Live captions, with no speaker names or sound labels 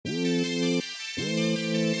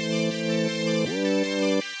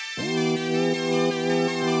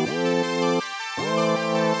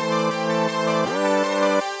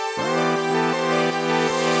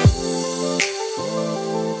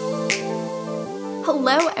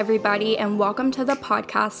Hello, everybody, and welcome to the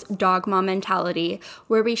podcast Dog Mom Mentality,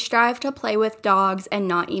 where we strive to play with dogs and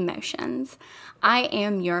not emotions. I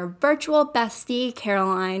am your virtual bestie,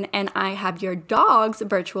 Caroline, and I have your dog's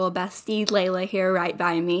virtual bestie, Layla, here right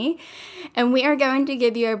by me. And we are going to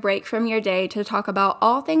give you a break from your day to talk about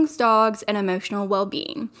all things dogs and emotional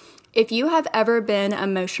well-being. If you have ever been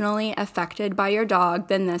emotionally affected by your dog,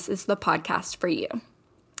 then this is the podcast for you.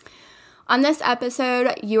 On this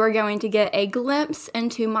episode, you are going to get a glimpse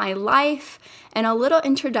into my life and a little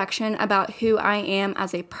introduction about who I am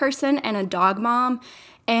as a person and a dog mom,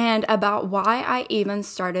 and about why I even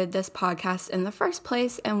started this podcast in the first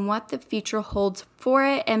place and what the future holds for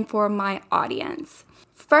it and for my audience.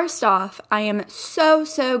 First off, I am so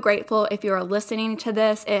grateful if you are listening to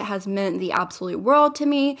this. It has meant the absolute world to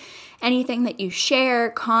me. Anything that you share,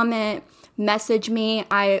 comment, message me,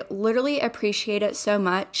 I literally appreciate it so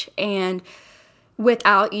much, and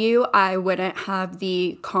without you, I wouldn't have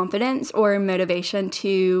the confidence or motivation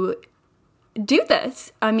to do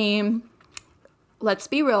this. I mean, let's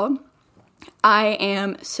be real. I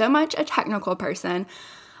am so much a technical person.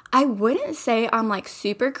 I wouldn't say I'm like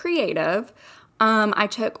super creative. I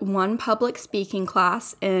took one public speaking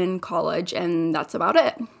class in college, and that's about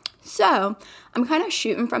it. So I'm kind of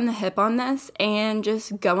shooting from the hip on this and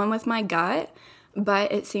just going with my gut,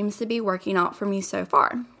 but it seems to be working out for me so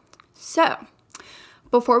far. So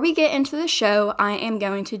before we get into the show, I am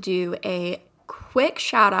going to do a quick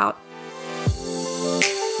shout out.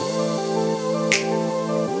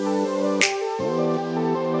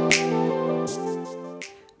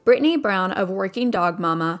 Brittany Brown of Working Dog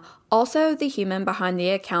Mama, also the human behind the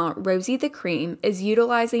account Rosie the Cream, is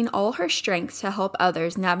utilizing all her strengths to help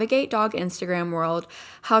others navigate dog Instagram world,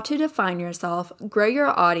 how to define yourself, grow your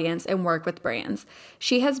audience, and work with brands.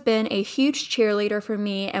 She has been a huge cheerleader for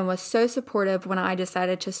me and was so supportive when I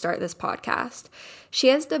decided to start this podcast. She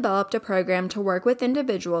has developed a program to work with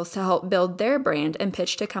individuals to help build their brand and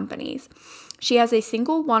pitch to companies. She has a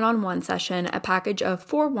single one-on-one session, a package of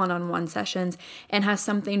 4 one-on-one sessions, and has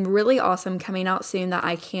something really awesome coming out soon that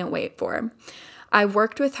I can't wait for. I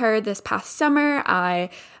worked with her this past summer.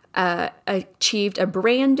 I achieved a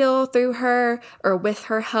brand deal through her or with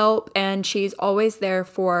her help, and she's always there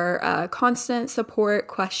for constant support,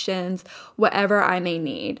 questions, whatever I may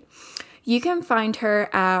need. You can find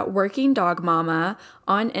her at Working Dog Mama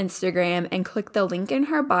on Instagram and click the link in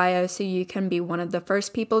her bio so you can be one of the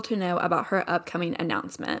first people to know about her upcoming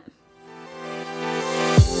announcement.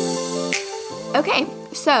 Okay,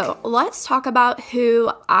 so let's talk about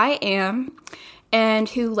who I am and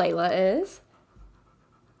who Layla is.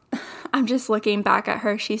 I'm just looking back at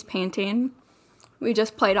her. She's panting. We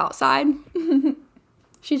just played outside.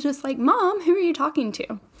 She's just like, Mom, who are you talking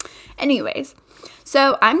to? Anyways,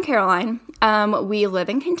 so I'm Caroline. We live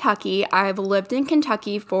in Kentucky. I've lived in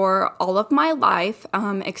Kentucky for all of my life,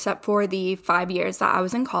 except for the 5 years that I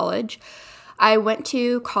was in college. I went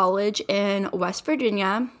to college in West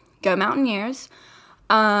Virginia, go Mountaineers,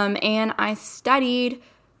 and I studied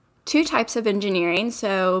 2 types of engineering,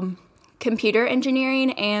 so computer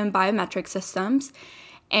engineering and biometric systems.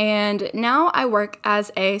 And now I work as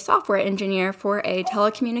a software engineer for a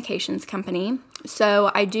telecommunications company. So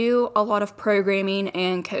I do a lot of programming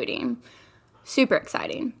and coding. Super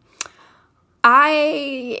exciting.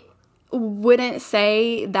 I wouldn't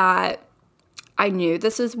say that I knew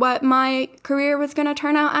this is what my career was going to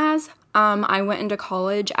turn out as. I went into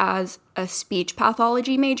college as a speech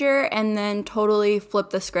pathology major and then totally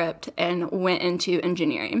flipped the script and went into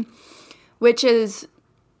engineering, which is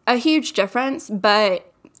a huge difference, but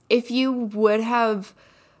if you would have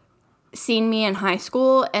seen me in high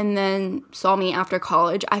school and then saw me after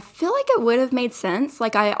college, I feel like it would have made sense.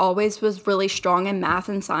 Like, I always was really strong in math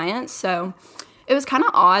and science, so it was kind of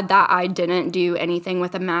odd that I didn't do anything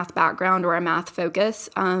with a math background or a math focus,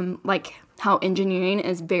 like how engineering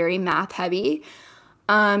is very math heavy,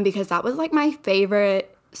 because that was like my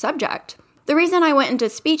favorite subject. The reason I went into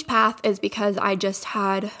speech path is because I just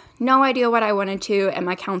had no idea what I wanted to, and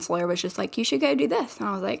my counselor was just like, you should go do this. And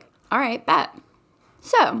I was like, all right, bet.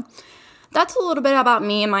 So that's a little bit about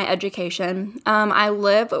me and my education. I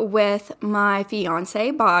live with my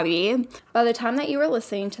fiance, Bobby. By the time that you are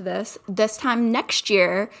listening to this time next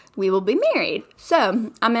year, we will be married.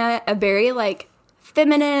 So I'm a very like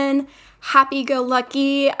feminine,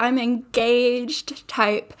 happy-go-lucky, I'm engaged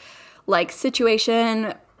type like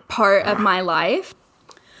situation part of my life.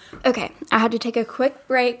 Okay, I had to take a quick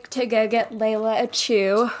break to go get Layla a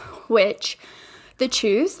chew, which the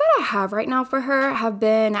chews that I have right now for her have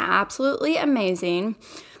been absolutely amazing.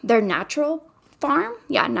 They're natural Farm.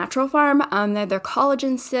 Yeah, Natural Farm. They're their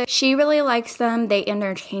collagen sticks. She really likes them. They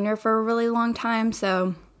entertain her for a really long time.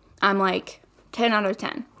 So I'm like 10 out of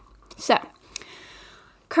 10. So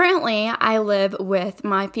currently I live with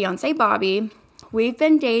my fiance, Bobby. We've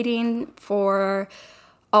been dating for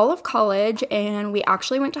all of college, and we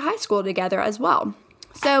actually went to high school together as well.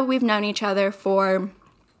 So we've known each other for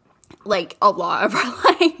like a lot of our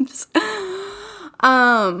lives.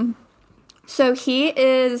 So he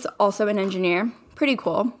is also an engineer. Pretty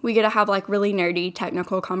cool. We get to have like really nerdy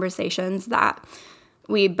technical conversations that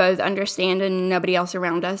we both understand and nobody else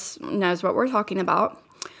around us knows what we're talking about.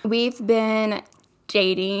 We've been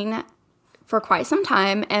dating for quite some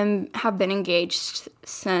time and have been engaged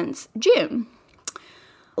since June.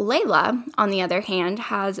 Layla, on the other hand,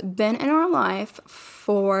 has been in our life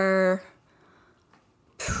for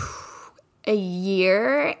a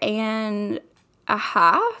year and a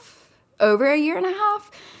half, over a year and a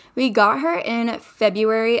half. We got her in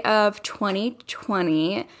February of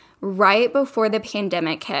 2020, right before the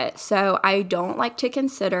pandemic hit. So I don't like to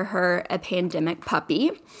consider her a pandemic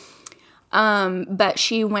puppy. But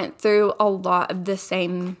she went through a lot of the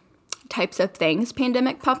same types of things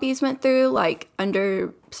pandemic puppies went through, like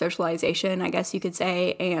under socialization, I guess you could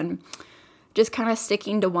say, and just kind of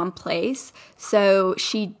sticking to one place. So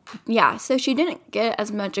she didn't get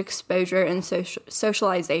as much exposure and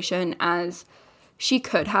socialization as she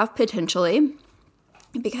could have potentially,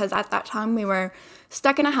 because at that time we were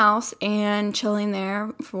stuck in a house and chilling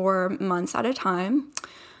there for months at a time.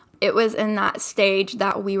 It was in that stage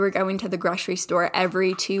that we were going to the grocery store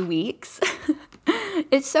every 2 weeks.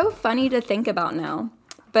 It's so funny to think about now,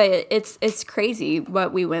 but it's crazy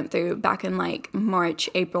what we went through back in like March,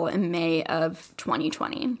 April, and May of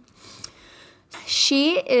 2020.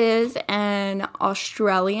 She is an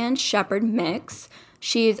Australian Shepherd mix.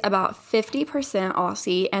 She's about 50%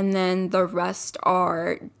 Aussie, and then the rest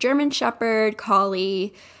are German Shepherd,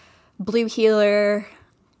 Collie, Blue Heeler,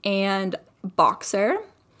 and Boxer.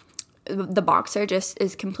 The Boxer just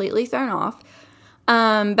is completely thrown off.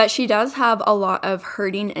 But she does have a lot of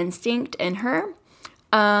herding instinct in her.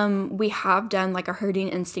 We have done like a herding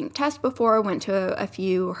instinct test before, went to a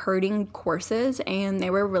few herding courses, and they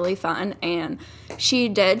were really fun, and she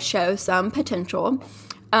did show some potential,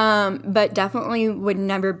 but definitely would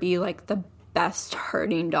never be like the best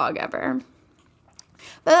herding dog ever.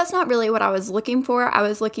 But that's not really what I was looking for. I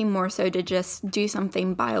was looking more so to just do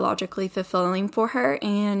something biologically fulfilling for her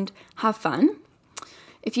and have fun.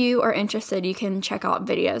 If you are interested, you can check out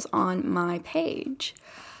videos on my page.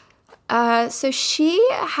 So she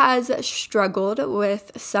has struggled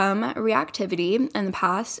with some reactivity in the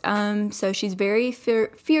past. So she's very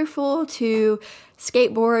fearful to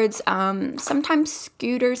skateboards, sometimes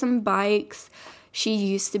scooters and bikes. She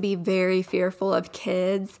used to be very fearful of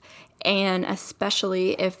kids, and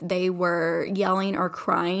especially if they were yelling or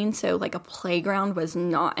crying. So like a playground was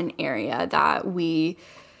not an area that we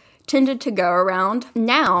tended to go around.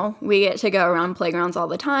 Now we get to go around playgrounds all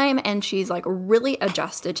the time, and she's like really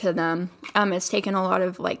adjusted to them. It's taken a lot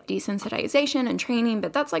of like desensitization and training,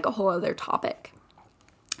 but that's like a whole other topic.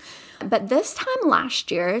 But this time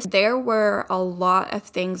last year, there were a lot of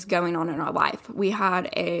things going on in our life. We had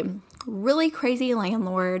a really crazy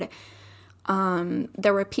landlord.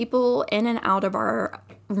 There were people in and out of our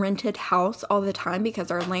rented house all the time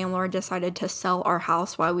because our landlord decided to sell our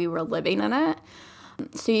house while we were living in it.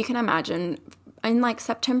 So you can imagine, in like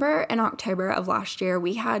September and October of last year,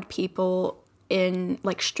 we had people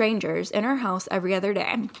like strangers in our house every other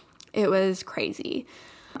day. It was crazy.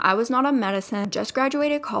 I was not on medicine, just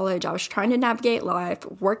graduated college. I was trying to navigate life,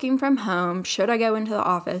 working from home. Should I go into the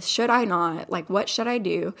office? Should I not? Like, what should I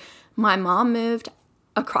do? My mom moved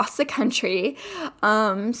across the country,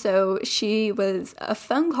 so she was a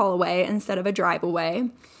phone call away instead of a drive away.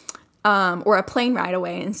 Or a plane ride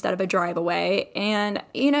away instead of a drive away. And,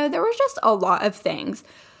 there was just a lot of things.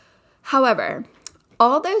 However,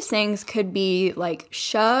 all those things could be like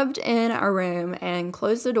shoved in a room and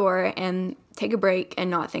close the door and take a break and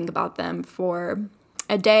not think about them for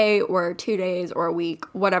a day or 2 days or a week,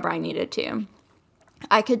 whatever I needed to.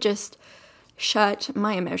 I could just shut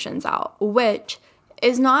my emotions out, which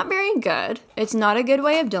is not very good. It's not a good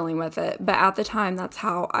way of dealing with it. But at the time, that's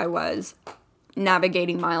how I was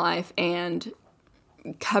navigating my life and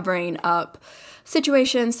covering up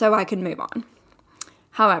situations so I could move on.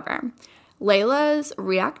 However, Layla's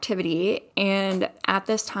reactivity, and at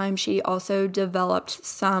this time she also developed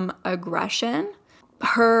some aggression.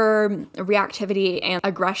 Her reactivity and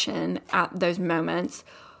aggression at those moments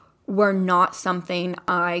were not something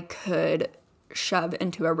I could shove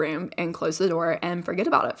into a room and close the door and forget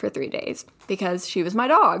about it for 3 days because she was my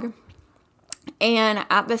dog. And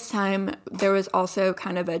at this time, there was also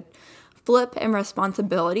kind of a flip in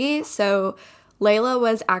responsibility. So Layla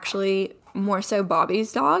was actually more so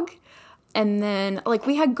Bobby's dog. And then, like,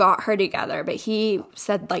 we had got her together, but he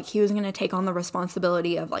said, like, he was going to take on the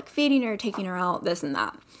responsibility of, like, feeding her, taking her out, this and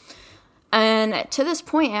that. And to this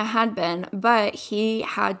point, it had been, but he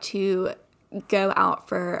had to go out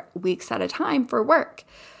for weeks at a time for work.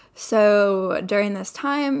 So during this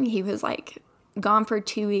time, he was, like, gone for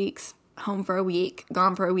 2 weeks, home for a week,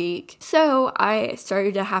 gone for a week. So I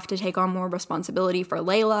started to have to take on more responsibility for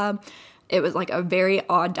Layla. It was like a very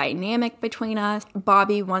odd dynamic between us.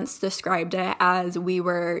 Bobby once described it as we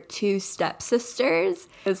were two stepsisters.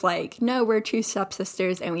 It was like, no, we're two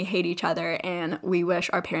stepsisters and we hate each other and we wish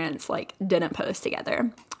our parents like didn't put us together.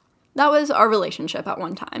 That was our relationship at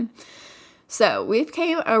one time. So we've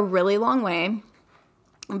came a really long way,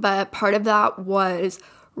 but part of that was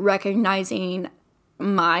recognizing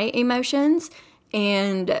my emotions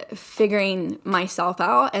and figuring myself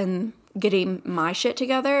out and getting my shit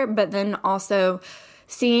together, but then also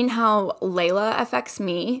seeing how Layla affects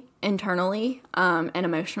me internally and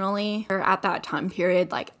emotionally at that time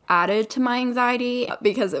period, like added to my anxiety,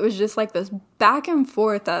 because it was just like this back and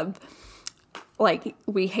forth of like,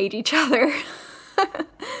 we hate each other.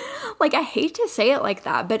 Like, I hate to say it like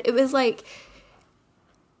that, but it was like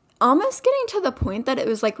almost getting to the point that it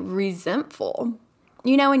was like resentful,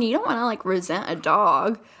 you know, and you don't want to like resent a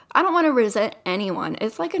dog. I don't want to resent anyone.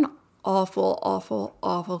 It's like an awful, awful,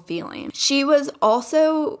 awful feeling. She was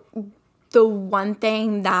also the one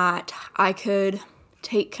thing that I could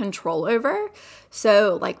take control over.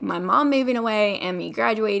 So like my mom moving away and me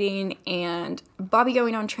graduating and Bobby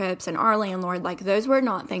going on trips and our landlord, like those were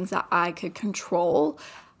not things that I could control.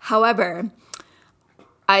 However,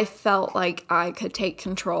 I felt like I could take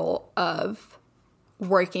control of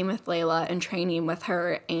working with Layla and training with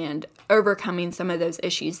her and overcoming some of those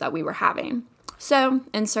issues that we were having. So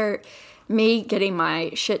insert me getting my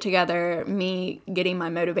shit together, me getting my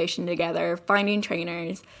motivation together, finding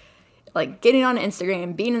trainers, like getting on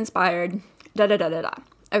Instagram, being inspired, da-da-da-da-da.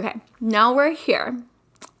 Okay, now we're here.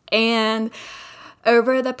 And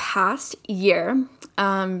over the past year,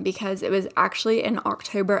 because it was actually in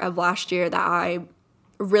October of last year that I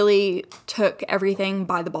really took everything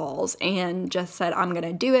by the balls and just said, I'm going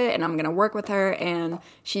to do it and I'm going to work with her and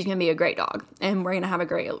she's going to be a great dog and we're going to have a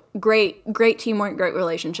great teamwork, great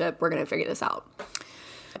relationship. We're going to figure this out.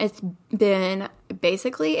 It's been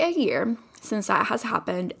basically a year since that has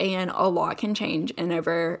happened and a lot can change in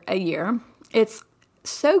over a year. It's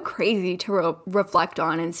so crazy to reflect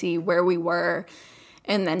on and see where we were.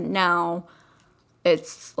 And then now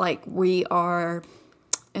it's like we are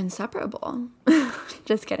inseparable.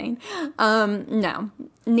 Just kidding. No,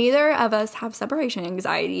 neither of us have separation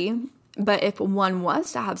anxiety, but if one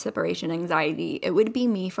was to have separation anxiety, it would be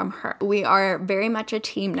me from her. We are very much a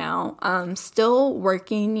team now, still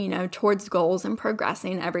working, you know, towards goals and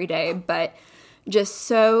progressing every day, but just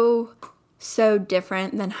so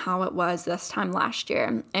different than how it was this time last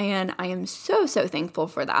year. And I am so thankful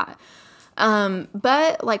for that.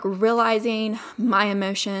 But like realizing my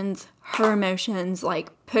emotions, her emotions, like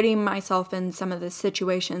putting myself in some of the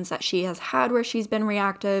situations that she has had where she's been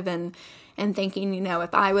reactive and thinking, you know,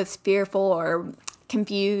 if I was fearful or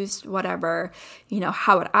confused, whatever, you know,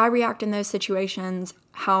 how would I react in those situations?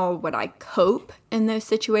 How would I cope in those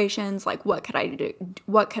situations? Like, what could I do?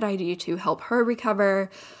 What could I do to help her recover?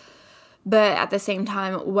 But at the same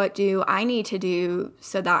time, what do I need to do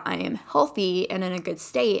so that I am healthy and in a good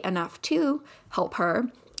state enough to help her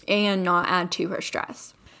and not add to her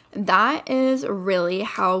stress? That is really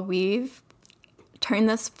how we've turned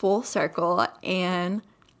this full circle and,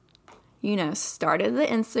 you know, started the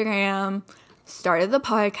Instagram, started the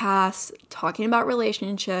podcast, talking about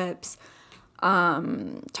relationships,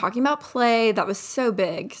 talking about play. That was so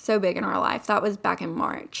big in our life. That was back in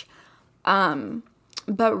March.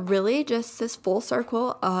 But really just this full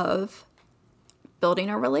circle of building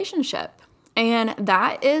a relationship. And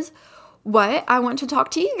that is what I want to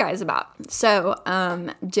talk to you guys about. So,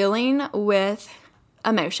 dealing with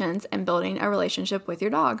emotions and building a relationship with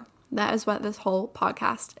your dog. That is what this whole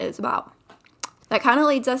podcast is about. That kind of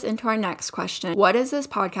leads us into our next question. What is this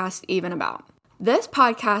podcast even about? This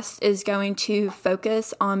podcast is going to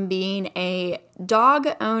focus on being a dog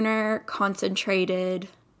owner concentrated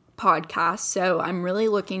podcast. So I'm really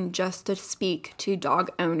looking just to speak to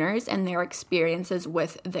dog owners and their experiences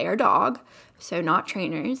with their dog. So not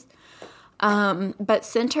trainers. But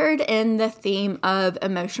centered in the theme of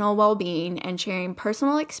emotional well-being and sharing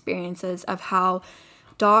personal experiences of how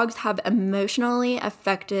dogs have emotionally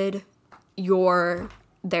affected your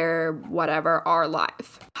our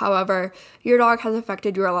life. However, your dog has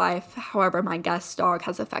affected your life. However, my guest dog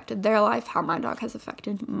has affected their life. How my dog has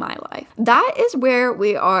affected my life. That is where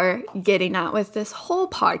we are getting at with this whole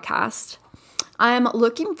podcast. I'm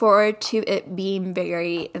looking forward to it being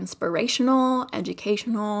very inspirational,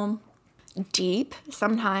 educational, deep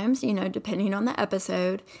sometimes, depending on the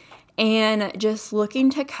episode, and just looking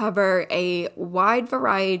to cover a wide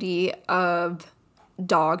variety of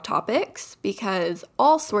dog topics, because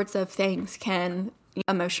all sorts of things can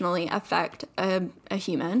emotionally affect a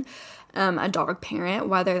human, a dog parent,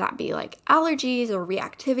 whether that be like allergies or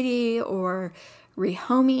reactivity or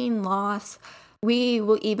rehoming, loss. We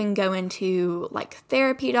will even go into like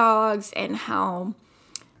therapy dogs and how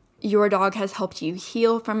your dog has helped you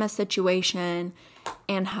heal from a situation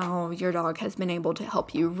and how your dog has been able to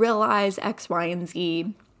help you realize X, Y, and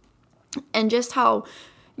Z, and just how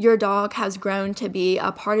your dog has grown to be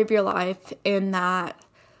a part of your life and that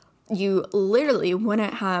you literally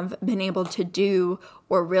wouldn't have been able to do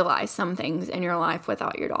or realize some things in your life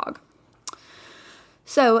without your dog.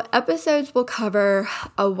 So episodes will cover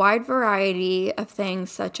a wide variety of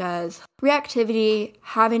things such as reactivity,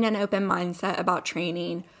 having an open mindset about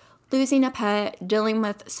training, losing a pet, dealing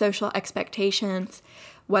with social expectations,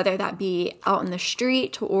 whether that be out in the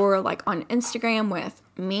street or like on Instagram with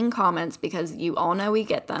mean comments, because you all know we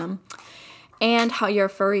get them, and how your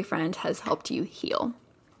furry friend has helped you heal.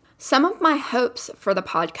 Some of my hopes for the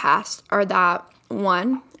podcast are that,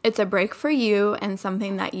 one, it's a break for you and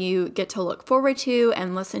something that you get to look forward to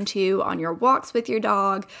and listen to on your walks with your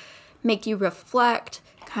dog, make you reflect,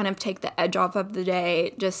 kind of take the edge off of the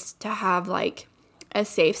day, just to have like a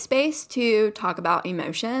safe space to talk about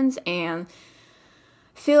emotions and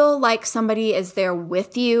feel like somebody is there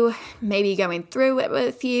with you, maybe going through it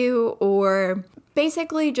with you, or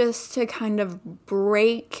basically just to kind of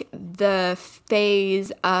break the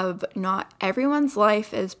phase of not everyone's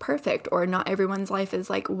life is perfect or not everyone's life is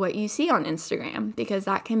like what you see on Instagram, because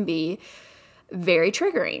that can be very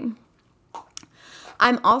triggering.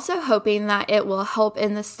 I'm also hoping that it will help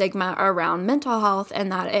in the stigma around mental health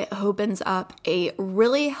and that it opens up a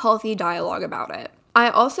really healthy dialogue about it. I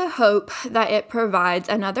also hope that it provides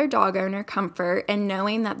another dog owner comfort in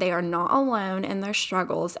knowing that they are not alone in their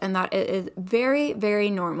struggles and that it is very, very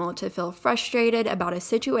normal to feel frustrated about a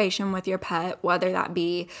situation with your pet, whether that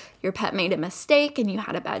be your pet made a mistake and you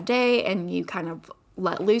had a bad day and you kind of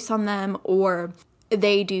let loose on them, or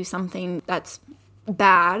they do something that's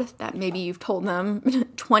bad that maybe you've told them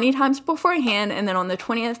 20 times beforehand, and then on the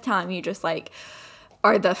 20th time you just like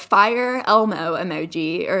are the fire Elmo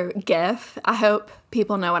emoji or GIF. I hope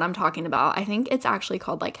people know what I'm talking about. I think it's actually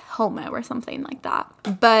called like Helmo or something like that.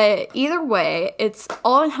 But either way, it's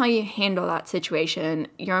all in how you handle that situation,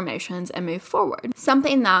 your emotions, and move forward.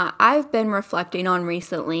 Something that I've been reflecting on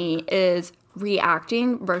recently is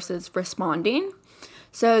reacting versus responding.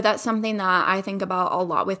 So that's something that I think about a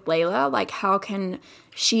lot with Layla. Like, how can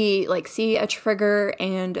she like see a trigger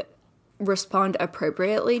and respond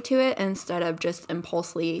appropriately to it instead of just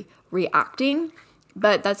impulsively reacting?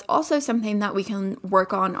 But that's also something that we can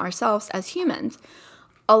work on ourselves as humans.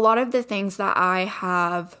 A lot of the things that I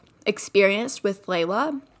have experienced with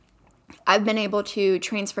Layla, I've been able to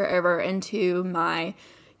transfer over into my,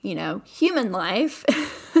 human life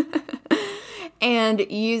and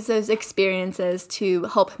use those experiences to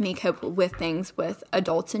help me cope with things with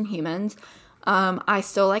adults and humans. I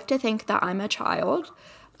still like to think that I'm a child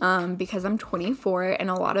because I'm 24 and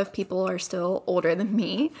a lot of people are still older than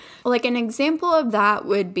me. Like an example of that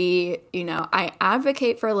would be, I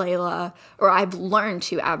advocate for Layla, or I've learned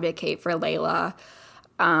to advocate for Layla,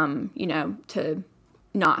 to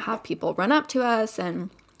not have people run up to us and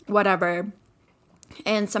whatever.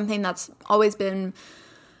 And something that's always been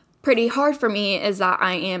pretty hard for me is that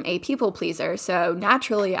I am a people pleaser. So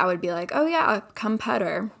naturally I would be like, oh yeah, come pet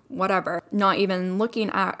her, whatever. Not even looking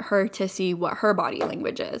at her to see what her body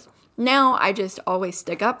language is. Now I just always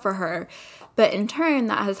stick up for her. But in turn,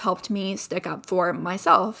 that has helped me stick up for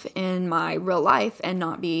myself in my real life and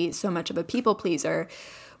not be so much of a people pleaser,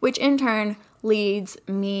 which in turn leads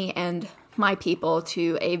me and my people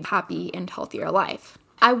to a happy and healthier life.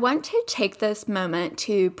 I want to take this moment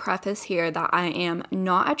to preface here that I am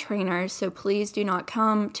not a trainer, so please do not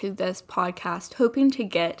come to this podcast hoping to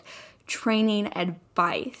get training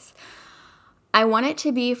advice. I want it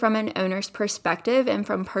to be from an owner's perspective and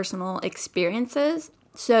from personal experiences.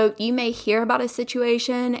 So you may hear about a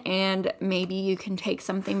situation and maybe you can take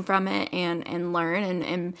something from it and learn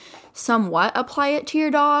and somewhat apply it to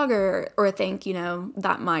your dog or think,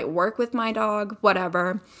 that might work with my dog,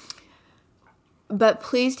 whatever. But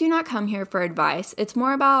please do not come here for advice. It's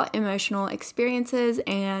more about emotional experiences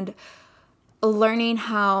and learning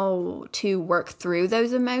how to work through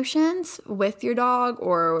those emotions with your dog,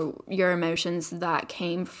 or your emotions that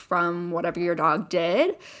came from whatever your dog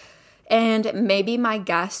did. And maybe my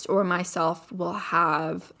guest or myself will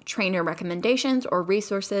have trainer recommendations or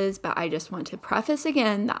resources, but I just want to preface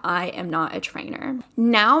again that I am not a trainer.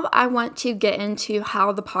 Now I want to get into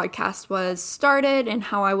how the podcast was started and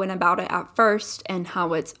how I went about it at first and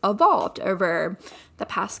how it's evolved over the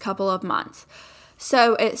past couple of months.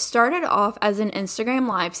 So it started off as an Instagram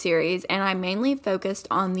live series, and I mainly focused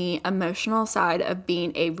on the emotional side of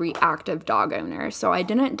being a reactive dog owner. So I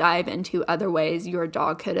didn't dive into other ways your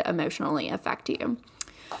dog could emotionally affect you.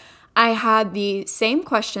 I had the same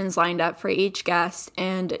questions lined up for each guest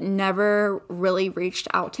and never really reached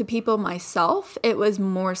out to people myself. It was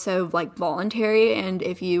more so like voluntary, and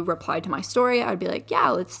if you replied to my story, I'd be like,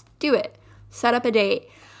 yeah, let's do it. Set up a date.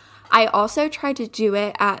 I also tried to do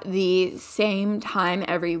it at the same time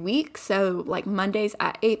every week, so like Mondays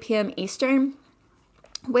at 8 p.m. Eastern,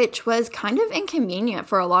 which was kind of inconvenient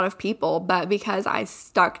for a lot of people, but because I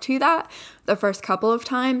stuck to that the first couple of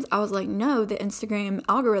times, I was like, no, the Instagram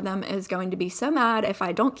algorithm is going to be so mad if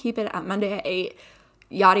I don't keep it at Monday at 8,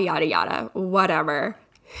 yada, yada, yada, whatever,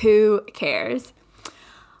 who cares?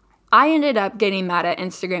 I ended up getting mad at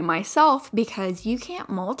Instagram myself because you can't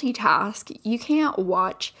multitask. You can't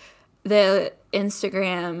watch the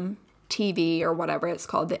Instagram TV or whatever it's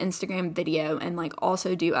called, the Instagram video, and like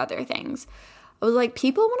also do other things. I was like,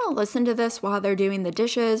 people want to listen to this while they're doing the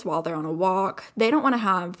dishes, while they're on a walk. They don't want to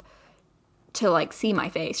have to like see my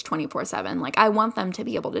face 24/7. Like, I want them to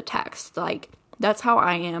be able to text. Like, that's how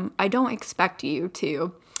I am. I don't expect you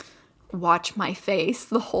to watch my face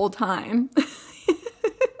the whole time.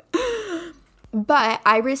 But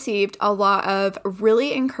I received a lot of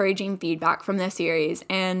really encouraging feedback from this series,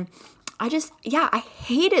 and I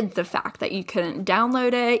hated the fact that you couldn't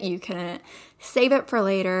download it, you couldn't save it for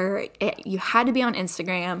later, you had to be on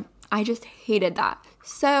Instagram. I just hated that.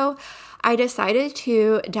 So I decided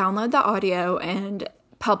to download the audio and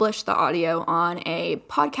publish the audio on a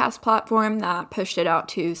podcast platform that pushed it out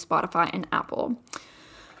to Spotify and Apple.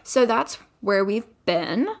 So that's where we've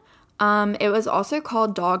been. It was also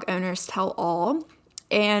called Dog Owners Tell All,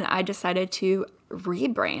 and I decided to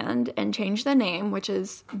rebrand and change the name, which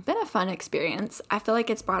has been a fun experience. I feel like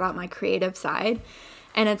it's brought out my creative side,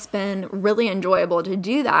 and it's been really enjoyable to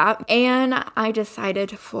do that. And I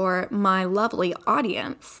decided for my lovely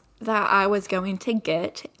audience that I was going to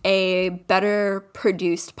get a better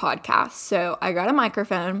produced podcast. So I got a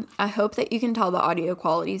microphone. I hope that you can tell the audio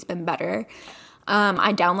quality's been better.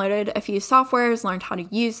 I downloaded a few softwares, learned how to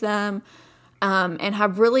use them, and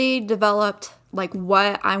have really developed like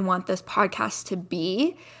what I want this podcast to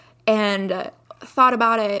be, and thought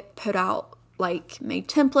about it, put out like made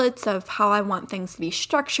templates of how I want things to be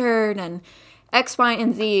structured and X, Y,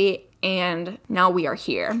 and Z, and now we are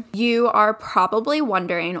here. You are probably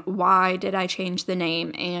wondering, why did I change the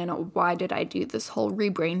name and why did I do this whole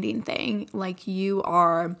rebranding thing? Like, you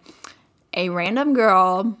are a random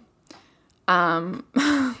girl.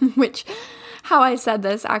 Which, how I said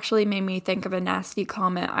this actually made me think of a nasty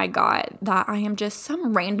comment I got, that I am just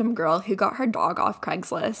some random girl who got her dog off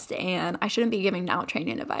Craigslist and I shouldn't be giving out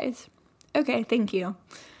training advice. Okay, thank you.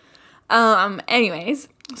 Anyways,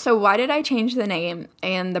 so why did I change the name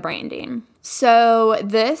and the branding? So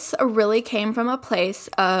this really came from a place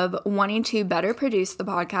of wanting to better produce the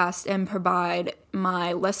podcast and provide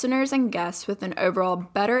my listeners and guests with an overall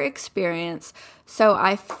better experience. So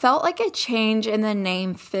I felt like a change in the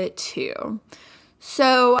name fit too.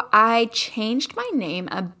 So I changed my name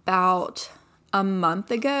about a month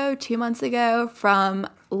ago, 2 months ago, from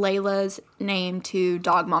Layla's name to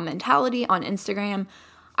Dog Mom Mentality on Instagram.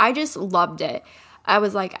 I just loved it. I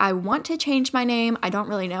was like, I want to change my name. I don't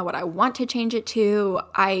really know what I want to change it to.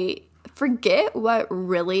 I forget what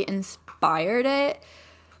really inspired it,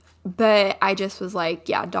 but I just was like,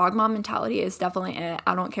 yeah, Dog Mom Mentality is definitely it.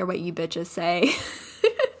 I don't care what you bitches say.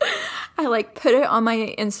 I like put it on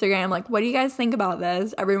my Instagram, like, what do you guys think about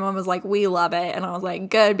this? Everyone was like, we love it. And I was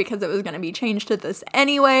like, good, because it was going to be changed to this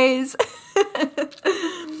anyways.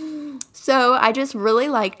 So I just really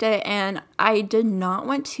liked it, and I did not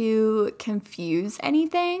want to confuse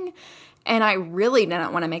anything, and I really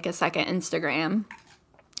didn't want to make a second Instagram.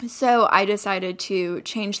 So I decided to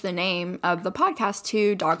change the name of the podcast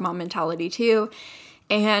to Dog Mom Mentality 2.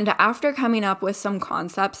 And after coming up with some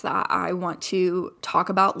concepts that I want to talk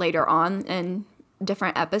about later on in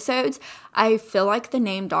different episodes, I feel like the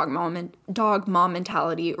name Dog Mom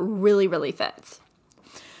Mentality really, really fits.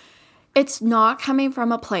 It's not coming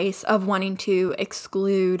from a place of wanting to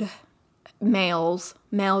exclude male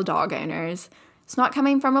dog owners. It's not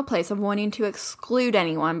coming from a place of wanting to exclude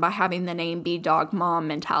anyone by having the name be dog mom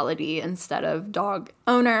mentality instead of dog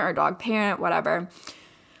owner or dog parent, whatever.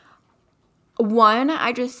 One,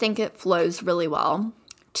 I just think it flows really well.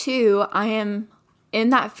 Two, I am in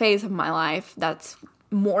that phase of my life that's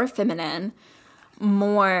more feminine,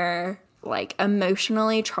 more like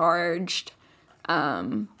emotionally charged,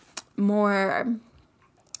 more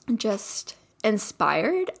just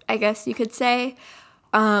inspired, I guess you could say.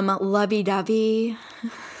 Lovey-dovey,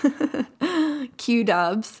 cute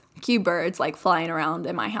birds like flying around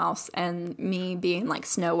in my house and me being like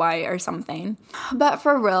Snow White or something. But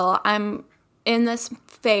for real, I'm in this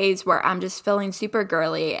phase where I'm just feeling super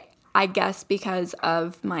girly, I guess because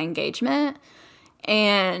of my engagement,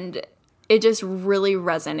 and it just really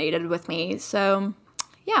resonated with me. So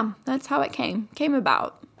yeah, that's how it came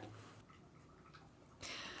about.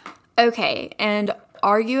 Okay, and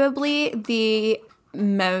arguably the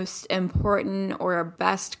most important or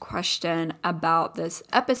best question about this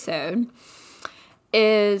episode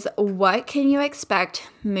is, what can you expect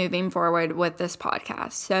moving forward with this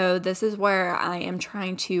podcast? So this is where I am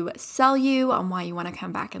trying to sell you on why you want to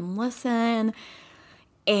come back and listen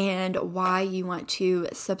and why you want to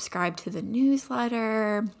subscribe to the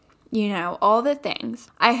newsletter, all the things.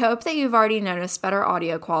 I hope that you've already noticed better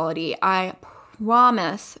audio quality. I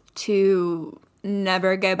promise to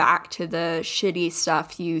never go back to the shitty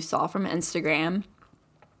stuff you saw from Instagram.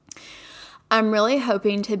 I'm really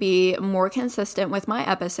hoping to be more consistent with my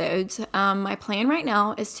episodes. My plan right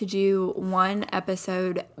now is to do one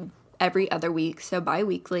episode every other week, so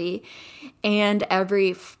bi-weekly, and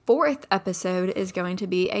every fourth episode is going to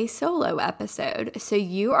be a solo episode. So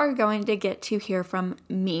you are going to get to hear from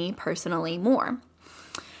me personally more.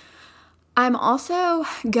 I'm also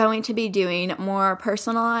going to be doing more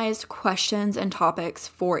personalized questions and topics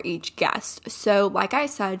for each guest. So like I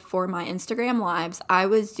said, for my Instagram lives, I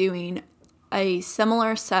was doing a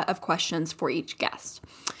similar set of questions for each guest.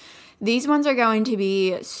 These ones are going to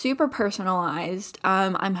be super personalized.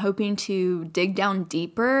 I'm hoping to dig down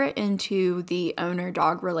deeper into the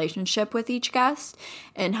owner-dog relationship with each guest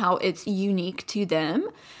and how it's unique to them.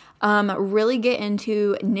 Really get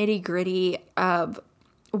into nitty-gritty of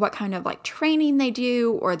what kind of like training they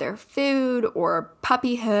do, or their food, or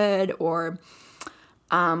puppyhood, or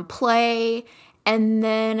play, and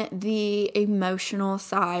then the emotional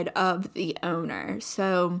side of the owner.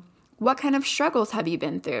 So what kind of struggles have you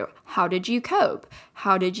been through? How did you cope?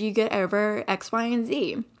 How did you get over X, Y, and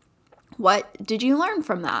Z? What did you learn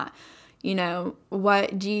from that?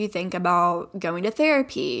 What do you think about going to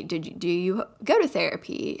therapy? Do you go to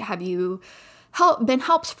therapy? Have you been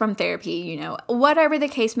helped from therapy? Whatever the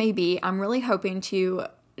case may be, I'm really hoping to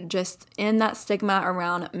just end that stigma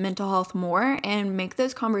around mental health more and make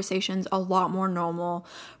those conversations a lot more normal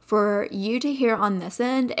for you to hear on this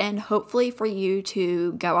end, and hopefully for you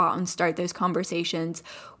to go out and start those conversations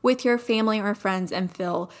with your family or friends and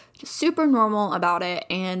feel super normal about it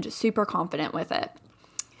and super confident with it.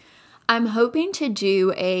 I'm hoping to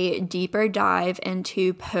do a deeper dive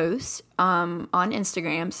into posts on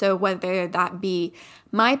Instagram. So whether that be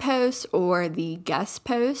my post or the guest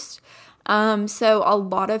post. So a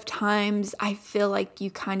lot of times I feel like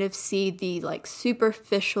you kind of see the like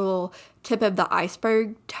superficial tip of the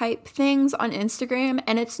iceberg type things on Instagram.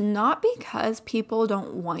 And it's not because people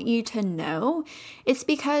don't want you to know. It's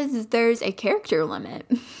because there's a character limit.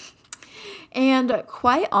 And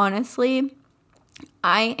quite honestly,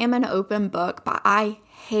 I am an open book, but I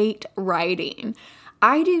hate writing.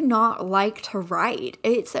 I do not like to write.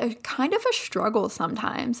 It's a kind of a struggle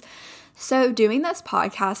sometimes. So doing this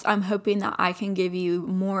podcast, I'm hoping that I can give you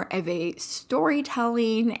more of a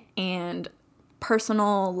storytelling and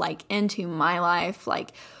personal, like into my life,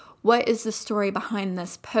 like what is the story behind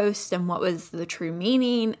this post and what was the true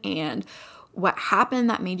meaning and what happened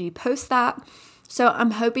that made you post that. So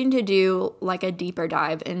I'm hoping to do like a deeper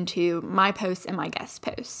dive into my posts and my guest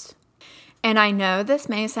posts. And I know this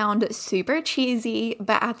may sound super cheesy,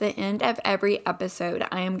 but at the end of every episode,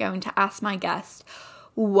 I am going to ask my guest,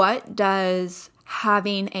 what does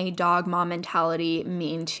having a dog mom mentality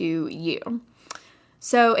mean to you?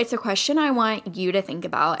 So it's a question I want you to think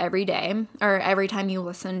about every day or every time you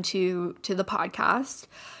listen to the podcast.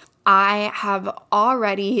 I have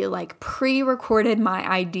already like pre-recorded my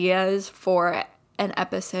ideas for an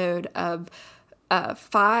episode of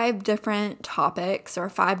 5 different topics or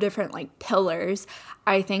 5 different like pillars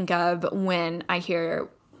I think of when I hear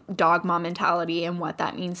dog mom mentality and what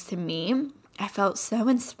that means to me. I felt so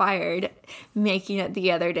inspired making it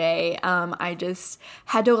the other day. I just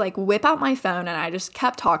had to whip out my phone and I just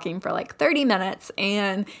kept talking for 30 minutes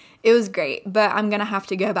and it was great, but I'm going to have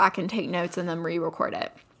to go back and take notes and then re-record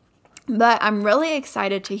it. But I'm really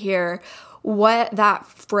excited to hear what that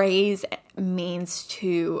phrase means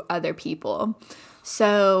to other people.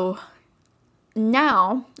 So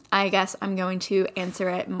now I guess I'm going to answer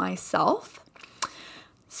it myself.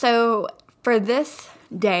 So for this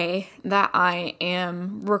day that I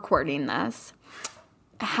am recording this,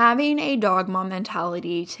 having a dog mom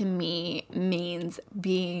mentality to me means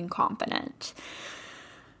being confident.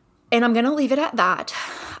 And I'm going to leave it at that.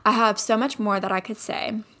 I have so much more that I could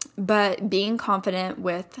say, but being confident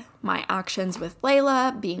with my actions with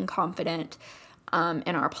Layla, being confident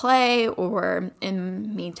in our play or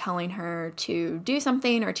in me telling her to do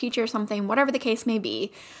something or teach her something, whatever the case may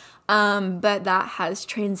be. But that has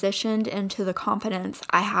transitioned into the confidence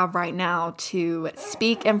I have right now to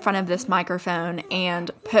speak in front of this microphone and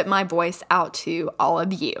put my voice out to all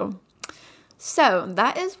of you. So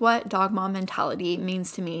that is what dog mom mentality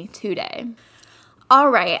means to me today. All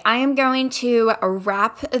right, I am going to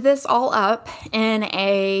wrap this all up in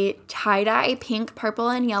a tie-dye pink, purple,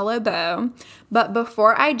 and yellow bow. But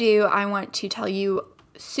before I do, I want to tell you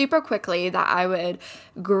super quickly that I would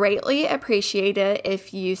greatly appreciate it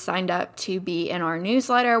if you signed up to be in our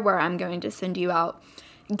newsletter, where I'm going to send you out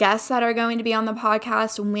guests that are going to be on the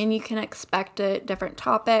podcast, when you can expect it, different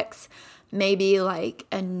topics, maybe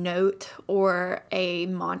a note or a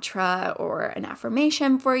mantra or an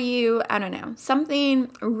affirmation for you. I don't know, something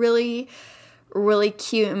really, really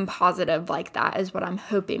cute and positive like that is what I'm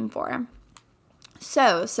hoping for.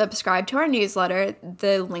 So subscribe to our newsletter.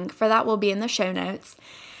 The link for that will be in the show notes.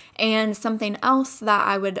 And something else that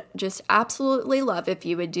I would just absolutely love if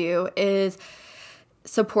you would do is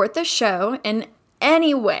support the show in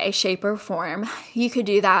any way, shape, or form. You could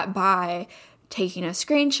do that by taking a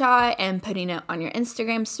screenshot and putting it on your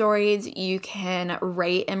Instagram stories. You can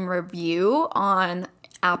rate and review on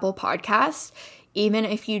Apple Podcasts. Even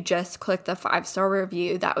if you just click the 5-star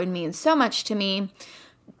review, that would mean so much to me.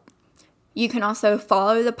 You can also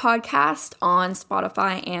follow the podcast on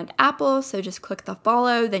Spotify and Apple, so just click the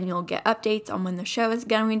follow, then you'll get updates on when the show is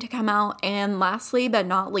going to come out. And lastly, but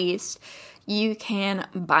not least, you can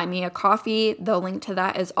buy me a coffee. The link to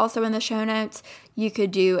that is also in the show notes. You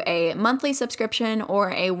could do a monthly subscription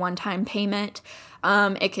or a one-time payment.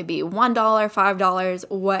 It could be $1, $5,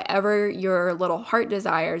 whatever your little heart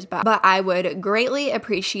desires, but I would greatly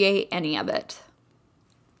appreciate any of it.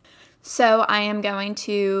 So I am going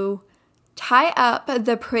to tie up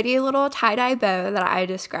the pretty little tie-dye bow that I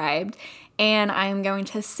described, and I'm going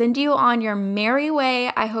to send you on your merry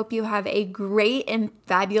way. I hope you have a great and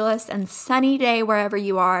fabulous and sunny day wherever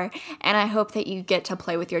you are, and I hope that you get to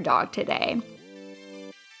play with your dog today.